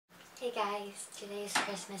Hey guys, today is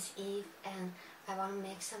Christmas Eve and I want to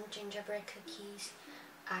make some gingerbread cookies.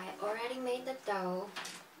 I already made the dough.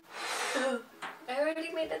 Now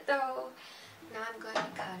I'm going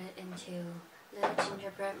to cut it into little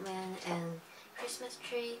gingerbread man and Christmas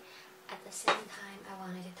tree. At the same time, I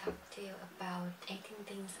wanted to talk to you about 18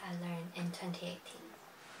 things I learned in 2018.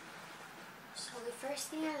 So the first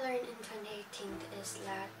thing I learned in 2018 is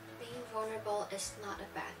that being vulnerable is not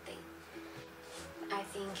a bad thing. I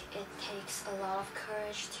think it takes a lot of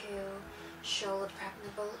courage to show the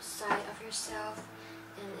practical side of yourself,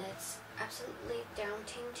 and it's absolutely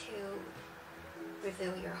daunting to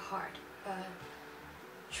reveal your heart, but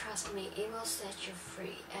trust me, it will set you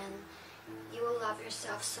free and you will love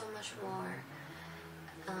yourself so much more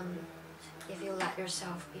if you let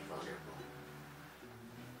yourself be vulnerable.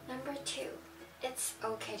 Number 2, it's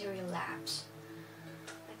okay to relapse.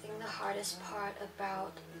 I think the hardest part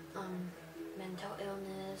about mental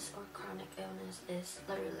illness or chronic illness is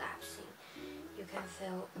the relapsing. You can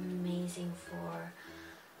feel amazing for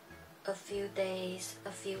a few days,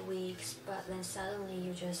 a few weeks, but then suddenly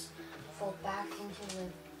you just fall back into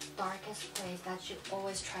the darkest place that you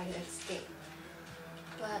always try to escape.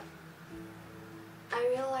 But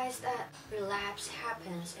I realized that relapse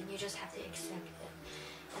happens and you just have to accept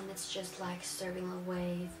it. And it's just like surfing a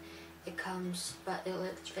wave. It comes, but it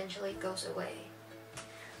eventually goes away.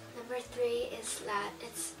 Number 3 is that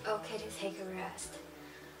it's okay to take a rest.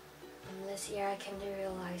 And this year I came to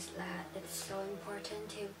realize that it's so important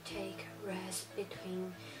to take rest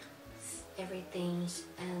between everything,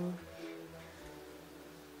 and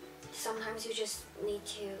sometimes you just need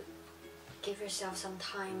to give yourself some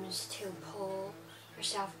time to pull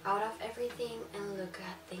yourself out of everything and look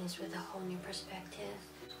at things with a whole new perspective.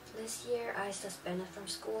 This year I suspended from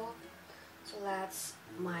school, so that's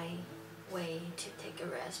my way to take a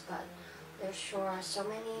rest, but there sure are so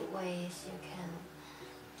many ways you can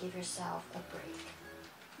give yourself a break.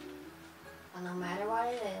 But no matter what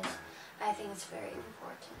it is, I think it's very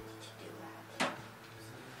important to do that.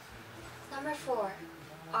 Number 4,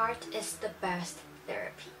 art is the best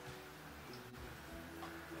therapy.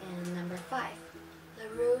 And number 5, the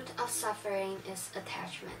root of suffering is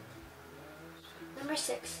attachment. Number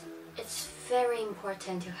 6, it's very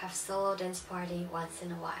important to have solo dance party once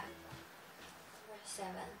in a while.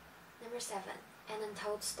 Number 7, an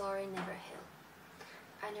untold story never healed.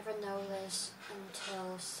 I never noticed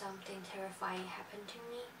until something terrifying happened to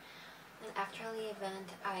me, and after the event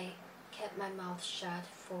I kept my mouth shut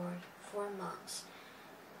for 4 months,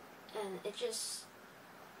 and it just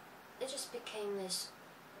became this,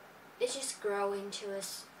 it just grew into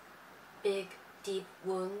this big deep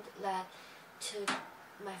wound that took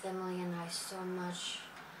my family and I so much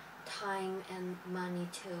time and money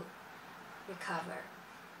to recover.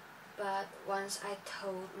 But once I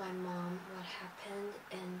told my mom what happened,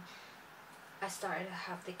 and I started to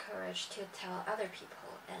have the courage to tell other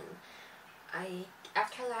people, and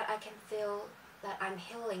after that I can feel that I'm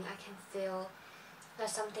healing. I can feel that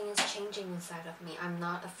something is changing inside of me. I'm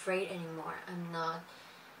not afraid anymore. I'm not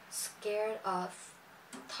scared of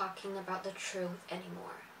talking about the truth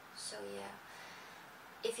anymore. So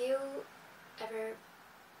yeah, if you ever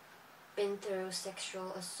been through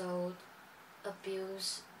sexual assault,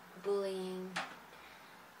 abuse, bullying,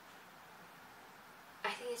 I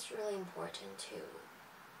think it's really important to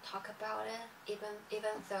talk about it,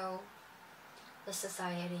 even though the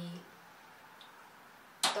society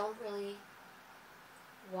don't really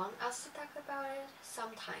want us to talk about it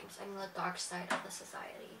sometimes. I mean, the dark side of the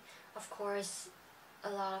society. Of course, a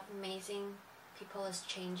lot of amazing people is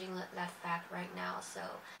changing that fact right now, so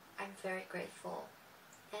I'm very grateful.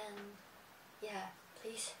 And yeah,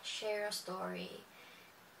 please share your story.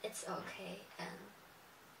 It's okay, and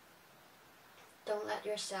don't let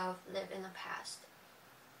yourself live in the past.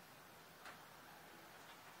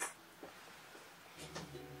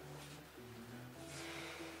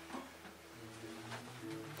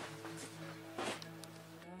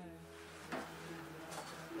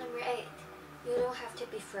 Number 8, you don't have to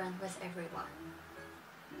be friends with everyone.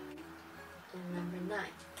 And number 9,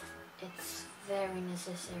 it's very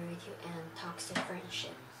necessary to end toxic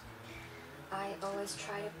friendships. I always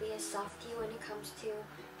try to be a softie when it comes to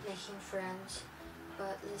making friends,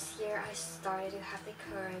 but this year I started to have the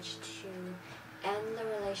courage to end the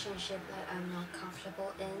relationship that I'm not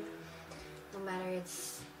comfortable in, no matter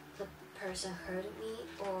it's the person hurted me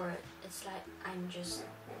or it's like I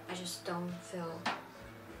just don't feel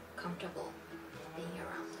comfortable being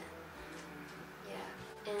around them.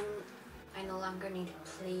 Yeah, and I no longer need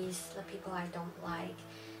to please the people I don't like,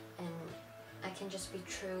 and I can just be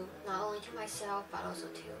true, not only to myself, but also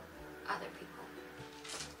to other people.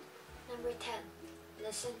 10.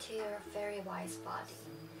 Listen to your very wise body.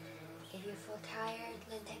 If you feel tired,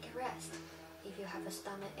 then take a rest. If you have a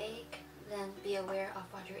stomach ache, then be aware of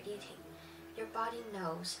what you're eating. Your body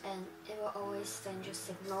knows, and it will always send you a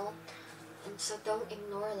signal, and so don't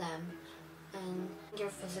ignore them. And your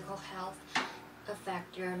physical health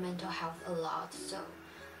affect your mental health a lot, so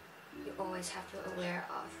you always have to be aware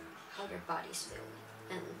of how your body's feeling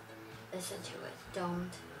and listen to it.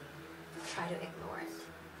 Don't try to ignore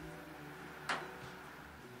it.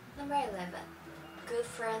 Number 11. Good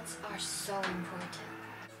friends are so important,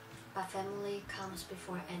 but family comes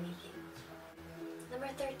before anything. Number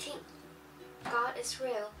 13. God is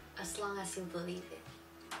real as long as you believe it.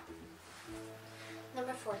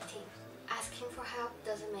 Number 14. Asking for help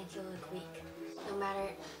doesn't make you look weak. No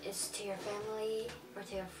matter it's to your family or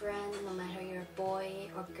to your friend, no matter you're a boy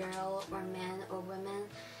or girl or man or woman,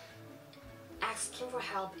 asking for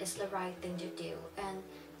help is the right thing to do, and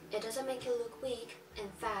it doesn't make you look weak. In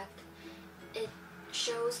fact, it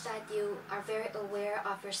shows that you are very aware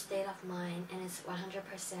of your state of mind, and it's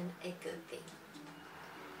 100% a good thing.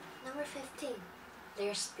 Number 15.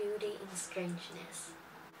 There's beauty in strangeness.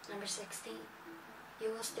 Number 16.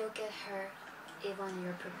 You will still get hurt even when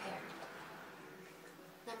you're prepared.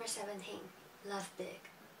 Number 17. Love big.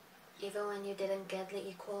 Even when you didn't get the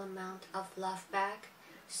equal amount of love back,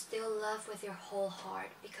 still love with your whole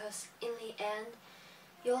heart, because in the end,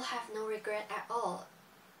 you'll have no regret at all.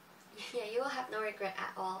 Yeah, you will have no regret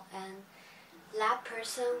at all, and that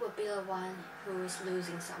person will be the one who is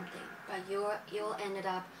losing something, but you'll end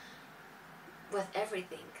up with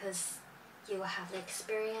everything, because you will have the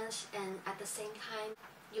experience, and at the same time,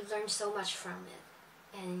 you learn so much from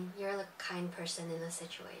it, and you're the kind person in the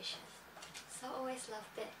situation. So always love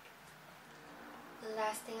big. The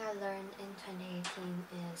last thing I learned in 2018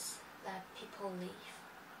 is that people leave.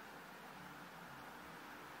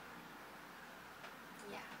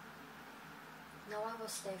 Yeah. No one will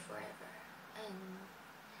stay forever. And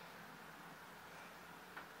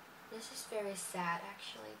this is very sad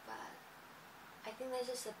actually, but I think this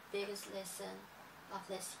is the biggest lesson of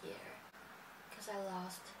this year, because I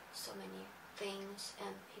lost so many things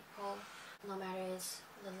and people, no matter it's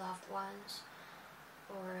the loved ones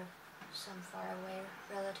or some faraway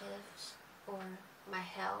relatives or my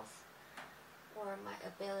health or my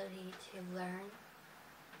ability to learn.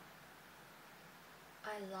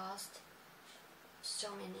 I lost so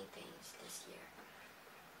many things this year,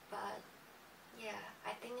 but yeah,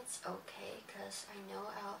 I think it's okay, because I know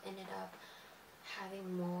I'll end up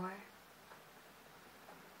having more.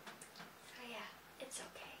 So yeah, it's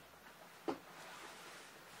okay.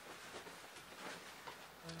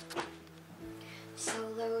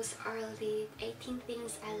 So those are the 18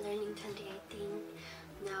 things I learned in 2018.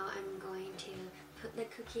 Now I'm going to put the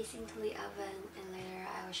cookies into the oven, and later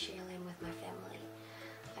I will share them with my family.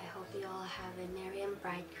 I hope you all have a merry and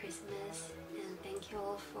bright Christmas, and thank you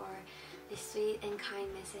all for the sweet and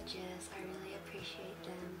kind messages. I really appreciate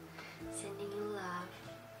them. Sending you love.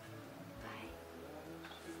 Bye.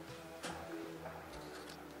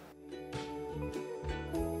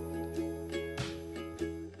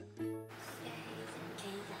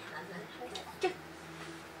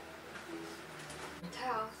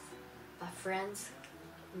 But friends,